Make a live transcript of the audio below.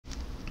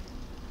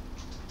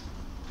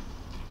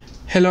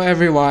Hello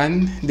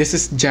everyone, this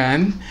is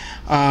Jan.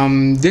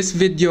 This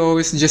video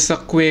is just a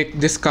quick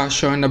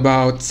discussion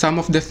about some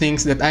of the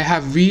things that I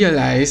have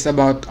realized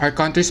about our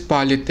country's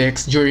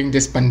politics during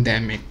this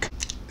pandemic.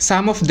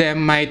 Some of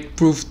them might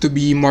prove to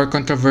be more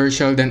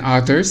controversial than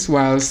others,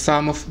 while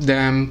some of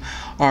them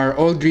are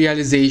old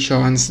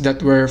realizations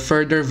that were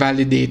further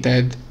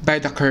validated by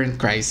the current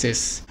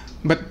crisis.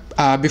 But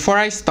before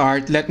I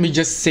start, let me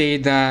just say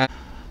that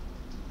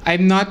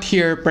I'm not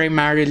here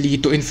primarily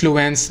to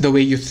influence the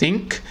way you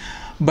think,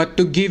 but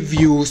to give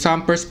you some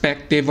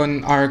perspective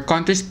on our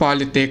country's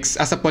politics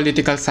as a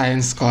political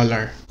science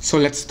scholar. So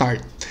let's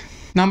start.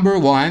 Number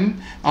one,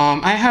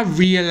 I have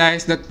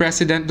realized that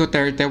President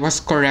Duterte was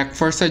correct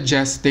for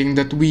suggesting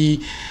that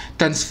we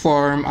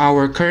transform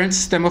our current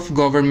system of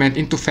government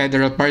into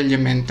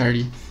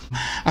federal-parliamentary.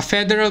 A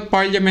federal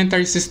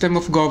parliamentary system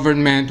of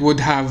government would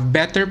have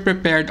better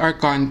prepared our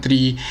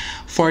country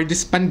for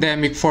this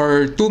pandemic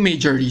for two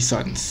major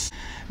reasons.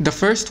 The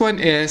first one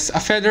is a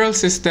federal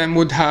system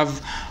would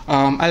have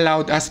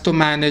allowed us to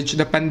manage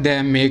the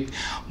pandemic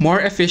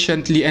more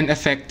efficiently and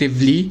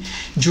effectively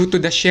due to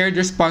the shared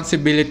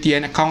responsibility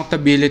and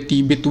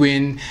accountability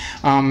between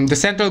the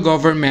central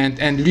government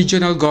and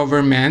regional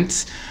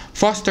governments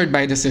fostered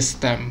by the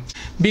system.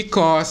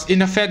 Because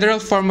in a federal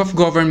form of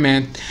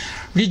government,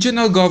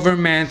 regional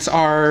governments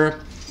are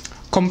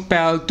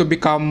compelled to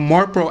become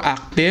more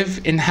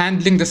proactive in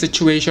handling the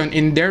situation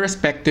in their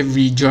respective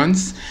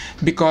regions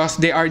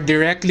because they are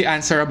directly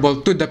answerable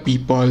to the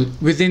people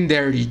within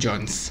their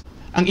regions.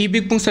 Ang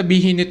ibig pong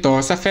sabihin nito,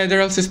 sa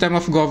federal system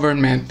of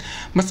government,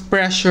 mas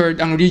pressured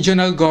ang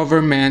regional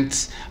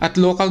governments at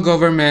local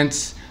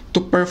governments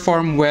to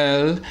perform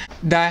well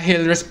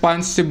dahil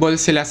responsible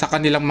sila sa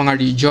kanilang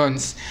mga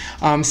regions.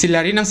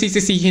 Sila rin ang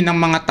sisisihin ng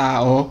mga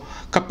tao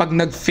kapag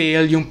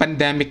nag-fail yung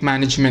pandemic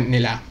management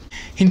nila.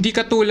 Hindi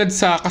katulad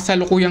sa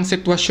kasalukuyang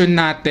sitwasyon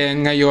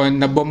natin ngayon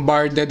na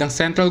bombarded ang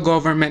central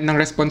government ng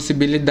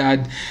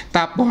responsibilidad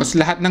tapos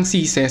lahat ng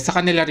sisi sa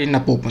kanila rin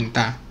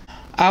napupunta.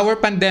 Our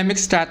pandemic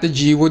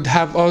strategy would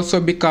have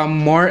also become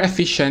more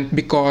efficient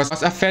because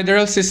a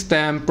federal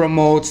system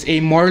promotes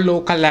a more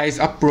localized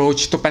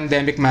approach to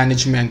pandemic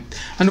management.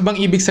 Ano bang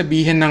ibig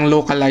sabihin ng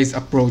localized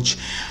approach?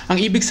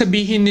 Ang ibig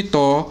sabihin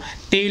nito,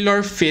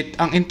 tailor-fit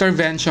ang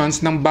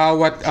interventions ng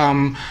bawat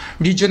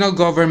regional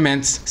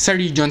governments sa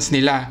regions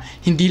nila.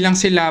 Hindi lang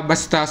sila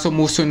basta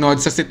sumusunod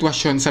sa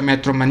sitwasyon sa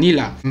Metro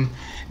Manila.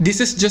 This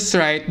is just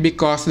right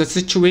because the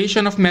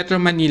situation of Metro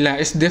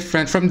Manila is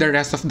different from the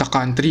rest of the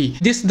country.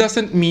 This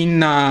doesn't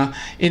mean na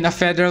in a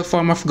federal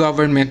form of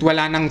government,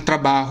 wala nang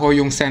trabaho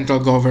yung central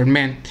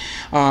government.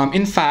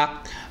 In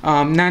fact,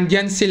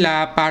 nandyan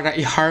sila para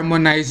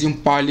i-harmonize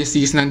yung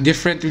policies ng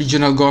different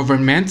regional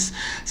governments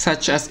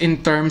such as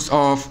in terms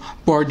of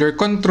border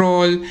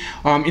control,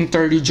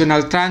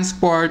 inter-regional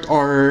transport,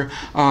 or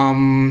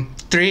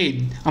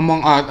trade,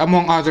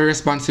 among other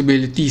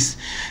responsibilities.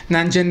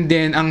 Nandyan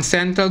din ang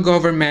central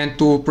government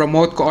to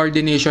promote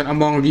coordination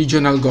among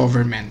regional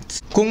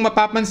governments. Kung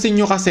mapapansin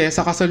nyo kasi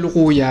sa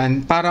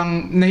kasalukuyan,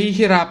 parang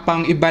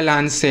nahihirapang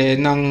ibalanse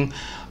ng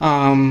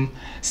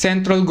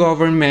central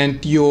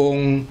government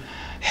yung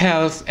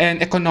health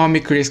and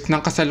economic risk ng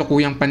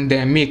kasalukuyang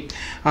pandemic.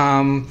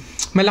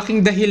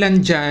 Malaking dahilan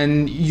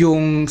dyan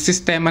yung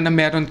sistema na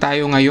meron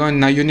tayo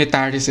ngayon na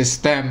unitary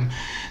system.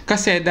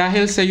 Kasi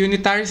dahil sa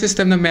unitary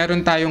system na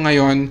meron tayo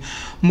ngayon,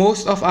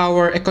 most of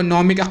our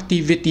economic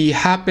activity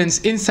happens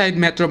inside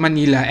Metro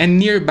Manila and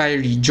nearby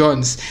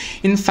regions.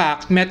 In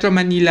fact, Metro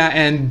Manila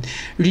and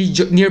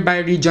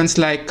nearby regions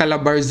like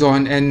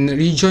Calabarzon and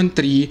Region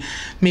 3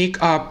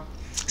 make up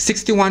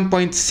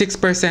 61.6%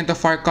 of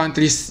our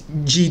country's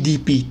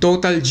GDP,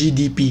 total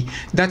GDP.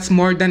 That's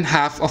more than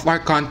half of our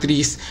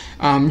country's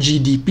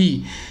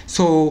GDP.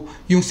 So,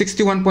 yung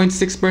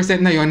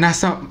 61.6% na yon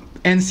nasa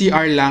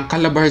NCR lang,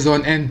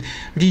 Calabarzon, and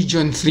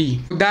Region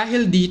 3.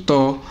 Dahil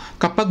dito,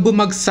 kapag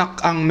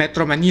bumagsak ang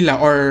Metro Manila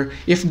or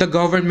if the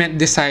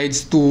government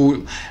decides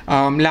to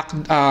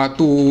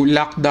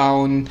lock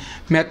down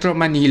Metro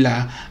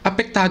Manila,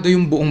 apektado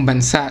yung buong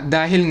bansa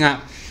dahil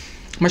nga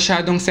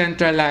masyadong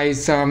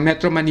centralized sa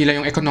Metro Manila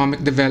yung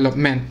economic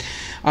development.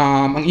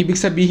 Ang ibig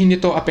sabihin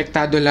nito,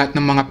 apektado lahat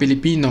ng mga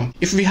Pilipino.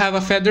 If we have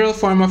a federal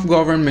form of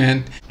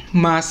government,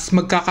 mas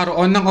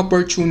magkakaroon ng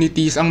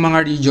opportunities ang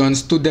mga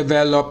regions to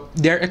develop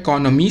their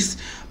economies,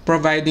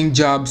 providing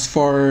jobs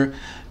for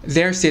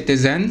their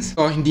citizens.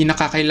 So, hindi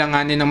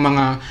nakakailanganin ng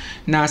mga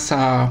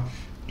nasa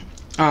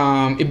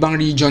ibang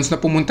regions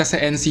na pumunta sa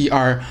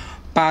NCR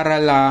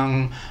para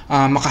lang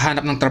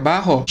makahanap ng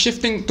trabaho.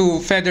 Shifting to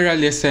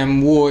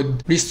federalism would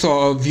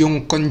resolve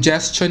yung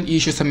congestion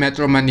issue sa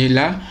Metro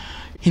Manila.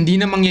 Hindi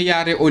na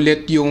mangyayari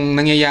ulit yung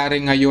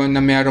nangyayari ngayon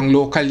na merong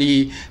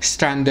locally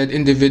stranded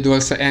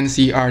individuals sa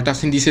NCR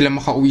tapos hindi sila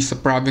makauwi sa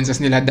provinces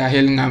nila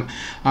dahil nga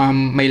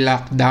may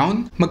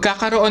lockdown.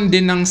 Magkakaroon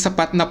din ng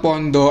sapat na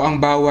pondo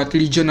ang bawat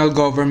regional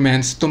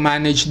governments to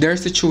manage their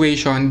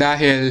situation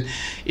dahil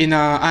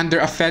under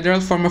a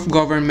federal form of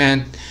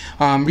government,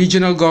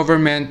 regional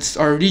governments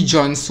or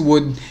regions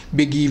would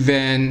be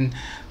given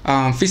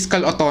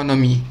fiscal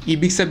autonomy.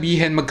 Ibig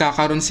sabihin,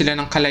 magkakaroon sila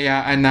ng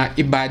kalayaan na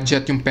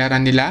i-budget yung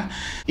pera nila,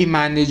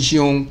 i-manage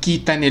yung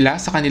kita nila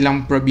sa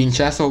kanilang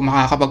probinsya. So,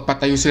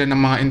 makakapagpatayo sila ng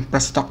mga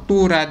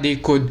infrastruktura. They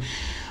could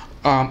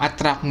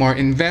attract more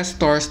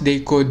investors.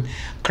 They could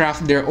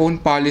craft their own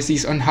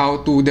policies on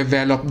how to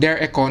develop their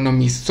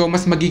economies. So,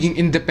 mas magiging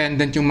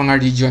independent yung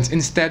mga regions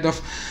instead of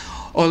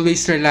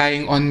always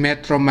relying on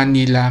Metro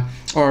Manila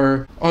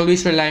or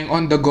always relying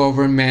on the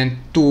government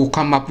to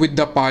come up with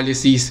the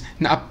policies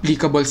na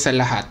applicable sa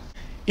lahat.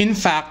 In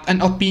fact,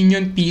 an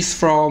opinion piece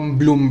from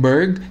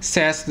Bloomberg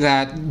says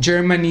that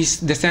Germany's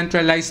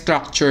decentralized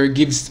structure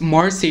gives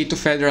more say to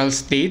federal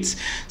states,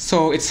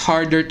 so it's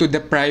harder to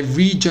deprive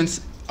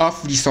regions of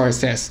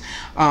resources.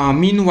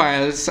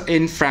 Meanwhile,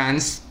 in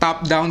France,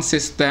 top-down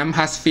system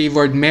has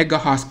favored mega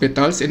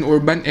hospitals in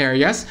urban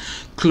areas,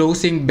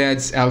 closing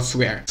beds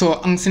elsewhere. So,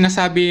 ang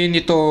sinasabi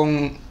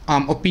nitong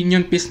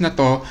opinion piece na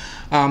to,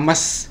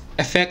 mas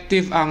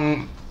effective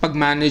ang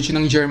pag-manage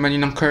ng Germany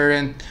ng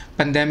current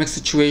pandemic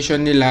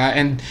situation nila,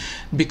 and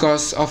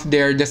because of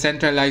their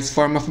decentralized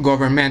form of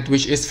government,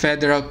 which is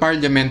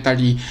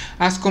federal-parliamentary,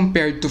 as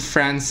compared to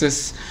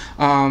France's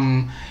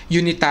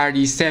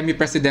unitary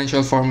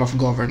semi-presidential form of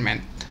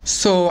government.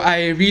 So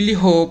I really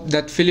hope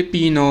that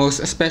Filipinos,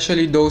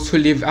 especially those who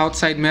live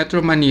outside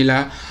Metro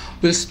Manila,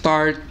 will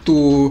start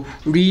to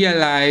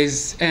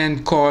realize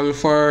and call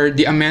for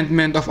the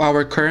amendment of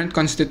our current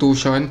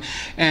constitution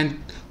and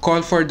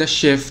call for the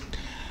shift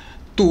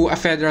to a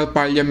federal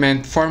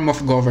parliament form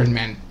of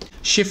government.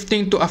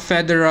 Shifting to a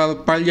federal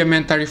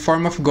parliamentary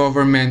form of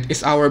government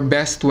is our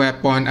best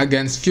weapon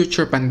against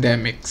future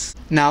pandemics.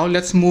 Now,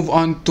 let's move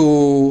on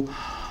to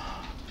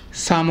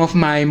some of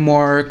my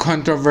more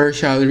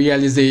controversial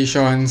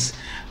realizations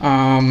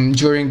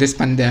during this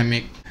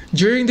pandemic.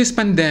 During this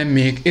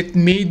pandemic, it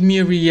made me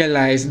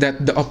realize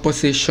that the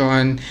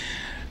opposition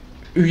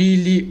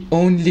really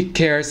only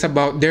cares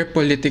about their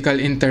political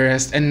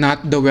interest and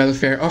not the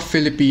welfare of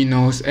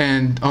Filipinos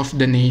and of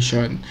the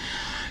nation.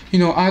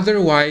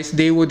 Otherwise,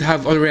 they would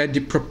have already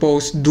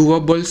proposed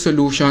doable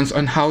solutions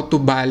on how to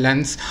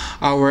balance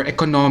our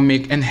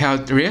economic and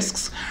health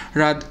risks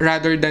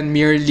rather than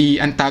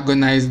merely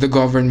antagonize the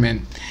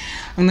government.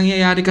 Ang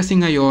nangyayari kasi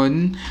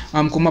ngayon,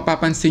 kung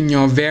mapapansin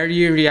nyo,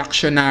 very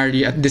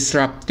reactionary at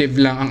disruptive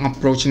lang ang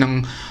approach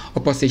ng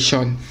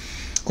opposition.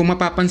 Kung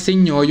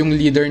mapapansin nyo, yung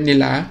leader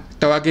nila,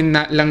 tawagin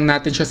lang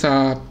natin siya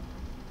sa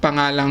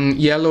pangalang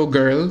Yellow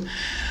Girl,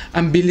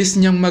 ang bilis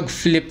niyang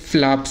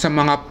mag-flip-flop sa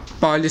mga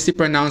policy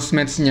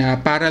pronouncements niya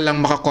para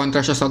lang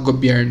makakontra siya sa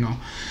gobyerno.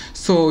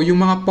 So, yung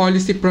mga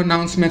policy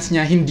pronouncements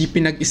niya hindi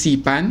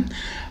pinag-isipan.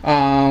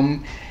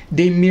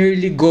 They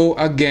merely go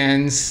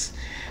against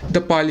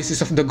the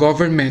policies of the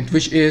government,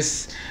 which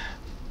is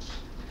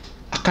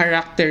a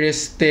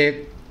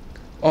characteristic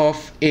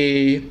of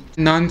a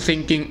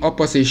non-thinking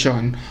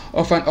opposition,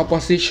 of an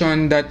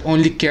opposition that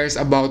only cares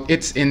about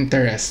its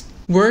interest.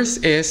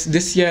 Worse is,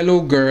 this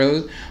Yellow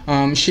Girl,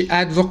 she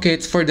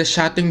advocates for the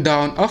shutting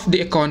down of the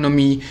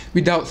economy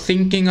without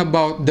thinking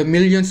about the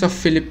millions of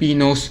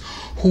Filipinos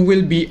who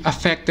will be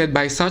affected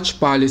by such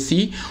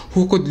policy,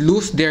 who could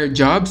lose their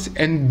jobs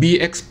and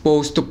be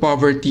exposed to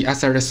poverty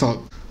as a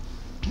result.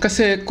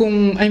 Kasi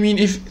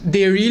if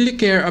they really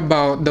care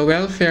about the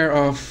welfare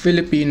of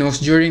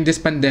Filipinos during this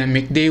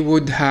pandemic, they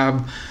would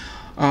have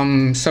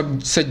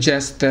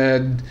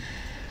suggested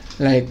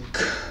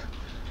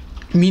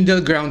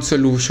middle ground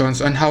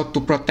solutions on how to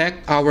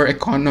protect our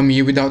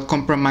economy without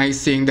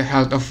compromising the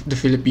health of the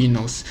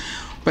Filipinos.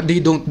 But they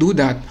don't do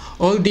that.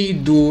 All they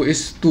do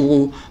is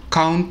to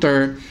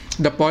counter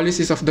the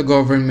policies of the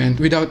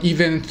government without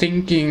even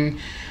thinking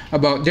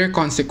about their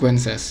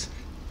consequences.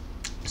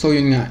 So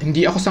yun nga,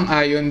 hindi ako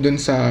sang-ayon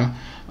dun sa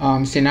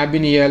sinabi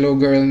ni Yellow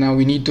Girl na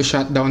we need to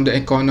shut down the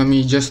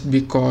economy just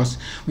because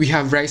we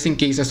have rising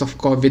cases of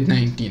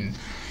COVID-19.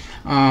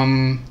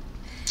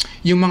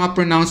 Yung mga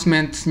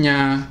pronouncements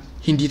niya,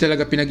 hindi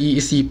talaga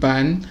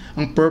pinag-iisipan.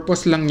 Ang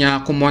purpose lang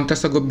niya kumontra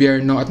sa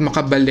gobyerno at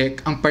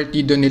makabalik ang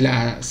partido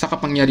nila sa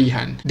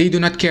kapangyarihan. They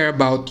do not care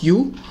about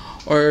you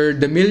or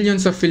the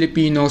millions of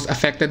Filipinos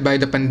affected by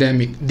the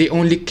pandemic. They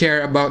only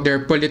care about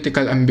their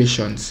political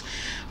ambitions.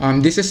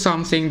 This is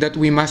something that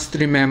we must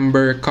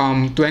remember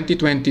come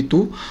 2022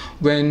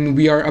 when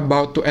we are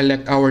about to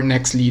elect our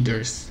next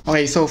leaders.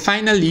 Okay, so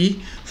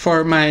finally,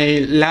 for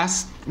my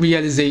last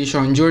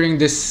realization during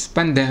this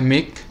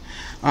pandemic,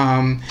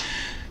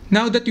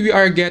 now that we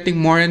are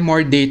getting more and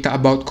more data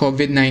about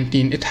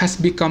COVID-19, it has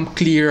become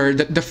clearer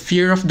that the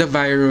fear of the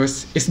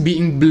virus is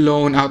being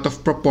blown out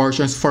of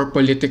proportions for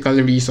political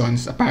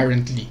reasons,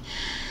 apparently.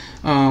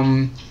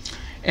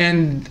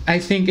 And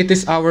I think it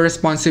is our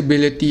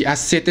responsibility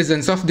as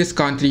citizens of this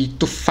country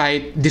to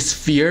fight this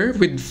fear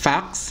with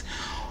facts,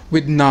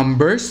 with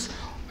numbers,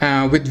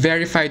 with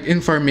verified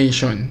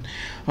information.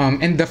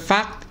 And the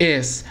fact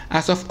is,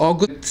 as of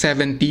August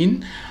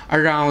 17,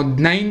 around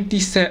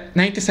 97.6%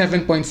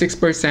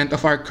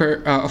 of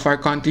our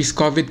country's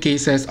COVID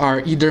cases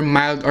are either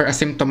mild or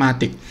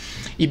asymptomatic.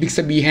 Ibig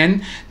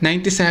sabihin,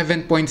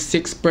 97.6%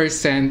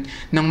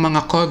 ng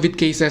mga COVID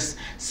cases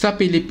sa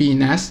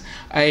Pilipinas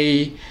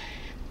ay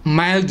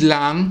mild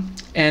lang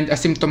and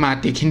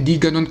asymptomatic. Hindi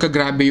ganun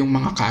kagrabe yung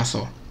mga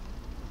kaso.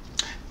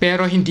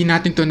 Pero hindi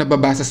natin to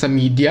nababasa sa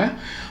media.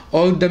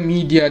 All the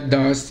media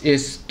does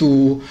is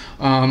to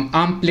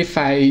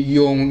amplify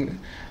yung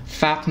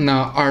fact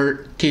na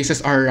our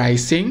cases are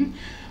rising.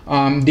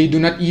 They do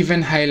not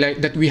even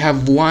highlight that we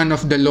have one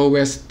of the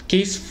lowest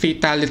case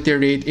fatality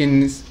rate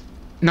in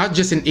not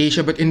just in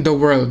Asia but in the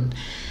world.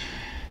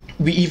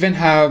 We even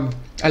have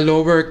a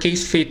lower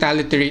case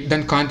fatality rate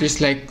than countries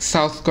like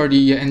South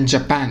Korea and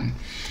Japan.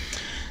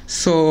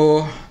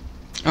 So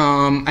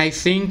I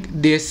think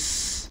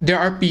there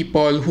are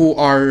people who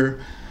are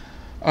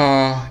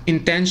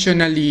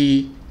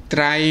intentionally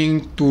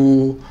trying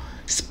to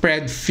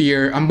spread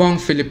fear among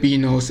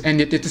Filipinos,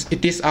 and it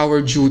is our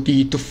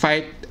duty to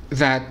fight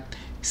that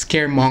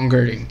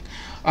scaremongering.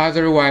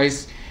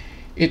 Otherwise,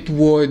 it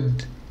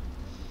would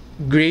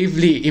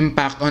gravely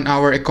impact on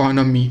our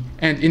economy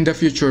and in the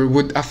future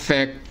would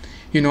affect,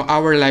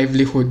 our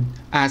livelihood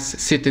as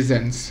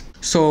citizens.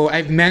 So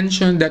I've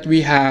mentioned that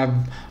we have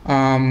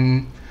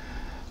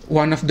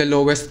one of the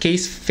lowest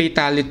case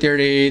fatality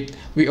rate.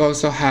 We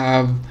also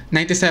have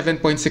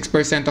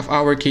 97.6% of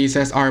our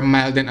cases are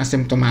mild and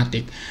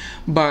asymptomatic.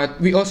 But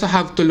we also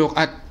have to look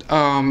at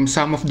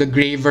some of the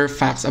graver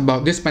facts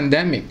about this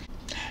pandemic.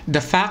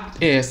 The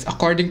fact is,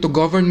 according to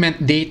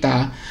government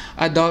data,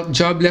 adult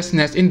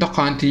joblessness in the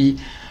country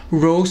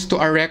rose to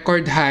a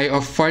record high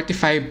of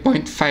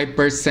 45.5%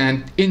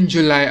 in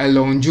July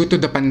alone due to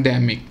the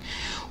pandemic.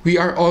 We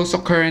are also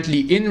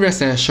currently in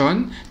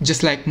recession,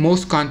 just like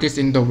most countries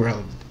in the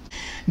world.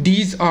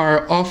 These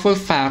are awful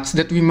facts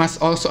that we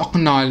must also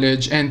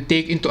acknowledge and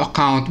take into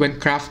account when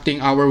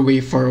crafting our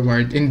way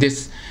forward in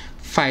this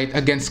fight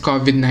against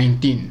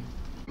COVID-19.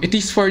 It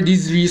is for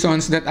these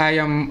reasons that I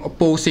am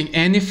opposing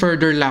any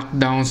further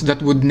lockdowns that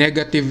would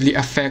negatively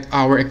affect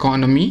our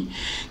economy.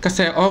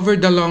 Kasi over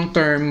the long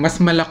term, mas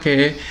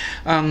malaki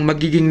ang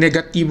magiging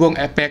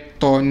negatibong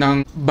epekto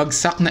ng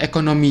bagsak na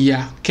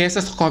ekonomiya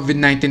kesa sa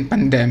COVID-19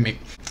 pandemic.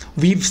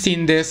 We've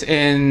seen this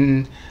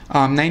in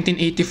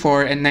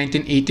 1984 and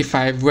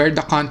 1985 where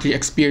the country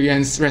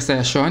experienced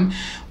recession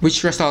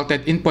which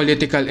resulted in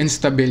political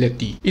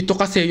instability. Ito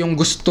kasi yung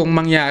gustong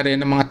mangyari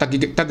ng mga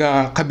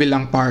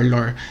taga-kabilang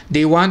parlor.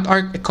 They want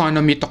our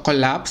economy to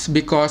collapse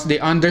because they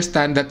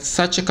understand that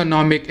such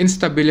economic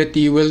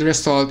instability will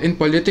result in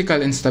political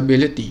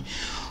instability.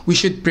 We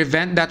should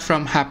prevent that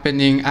from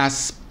happening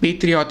as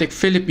patriotic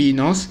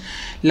Filipinos,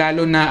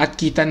 lalo na at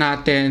kita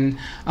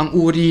natin ang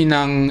uri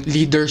ng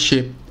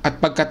leadership at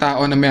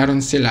pagkatao na meron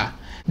sila.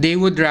 They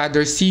would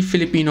rather see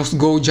Filipinos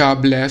go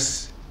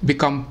jobless,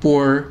 become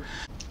poor,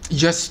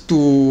 just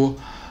to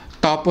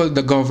topple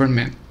the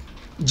government,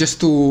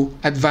 just to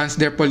advance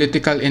their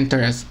political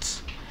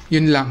interests.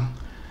 Yun lang.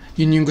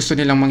 Yun yung gusto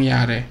nilang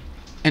mangyari.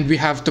 And we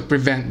have to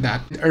prevent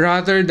that.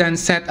 Rather than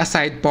set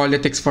aside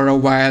politics for a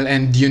while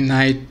and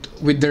unite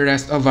with the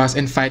rest of us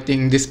in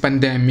fighting this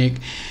pandemic,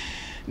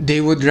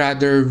 they would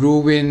rather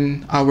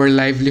ruin our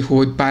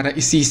livelihood para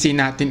isisi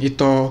natin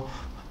ito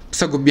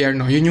sa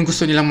gobyerno. Yun yung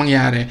gusto nilang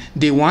mangyari.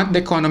 They want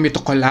the economy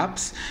to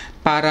collapse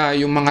para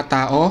yung mga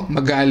tao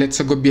magalit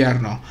sa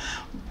gobyerno.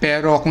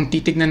 Pero kung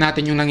titignan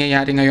natin yung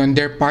nangyayari ngayon,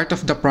 they're part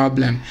of the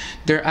problem.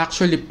 They're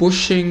actually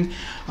pushing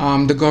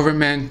the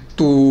government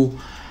to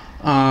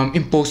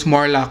impose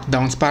more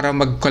lockdowns para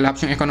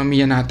mag-collapse yung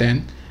ekonomiya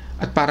natin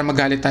at para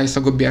magalit tayo sa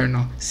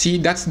gobyerno.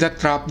 See, that's the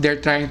trap they're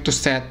trying to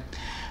set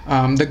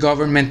the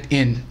government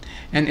in.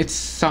 And it's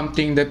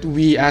something that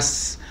we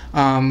as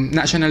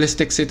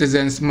nationalistic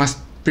citizens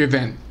must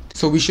prevent.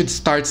 So we should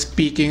start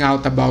speaking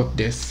out about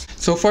this.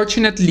 So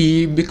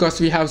fortunately,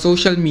 because we have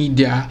social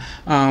media,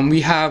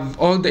 we have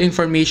all the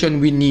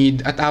information we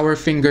need at our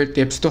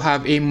fingertips to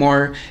have a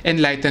more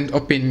enlightened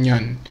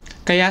opinion.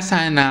 Kaya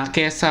sana,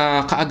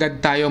 kesa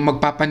kaagad tayo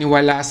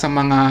magpapaniwala sa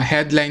mga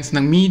headlines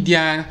ng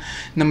media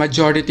na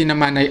majority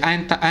naman ay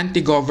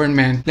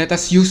anti-government, let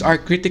us use our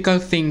critical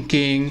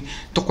thinking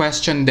to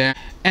question them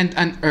and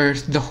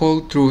unearth the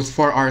whole truth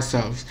for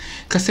ourselves.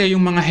 Kasi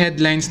yung mga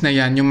headlines na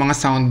yan, yung mga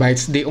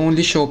soundbites, they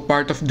only show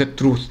part of the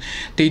truth.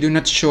 They do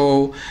not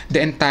show the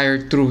entire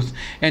truth.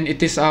 And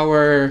it is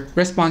our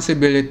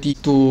responsibility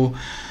to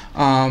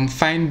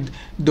find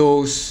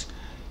those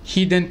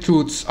hidden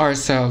truths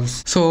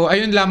ourselves. So,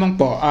 ayun lamang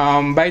po.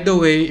 By the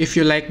way, if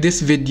you like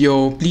this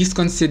video, please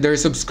consider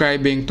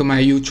subscribing to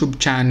my YouTube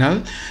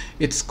channel.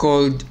 It's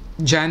called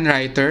Jan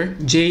Writer,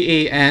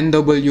 JANWRITER.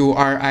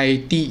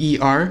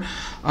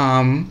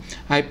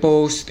 I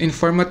post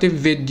informative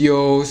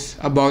videos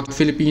about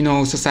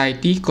Filipino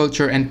society,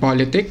 culture, and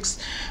politics.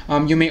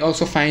 You may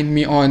also find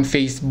me on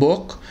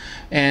Facebook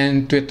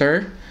and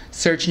Twitter.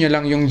 Search nyo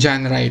lang yung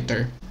Jan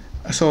Writer.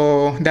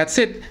 So that's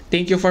it.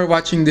 Thank you for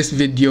watching this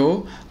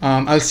video.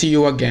 I'll see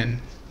you again.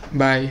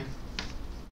 Bye.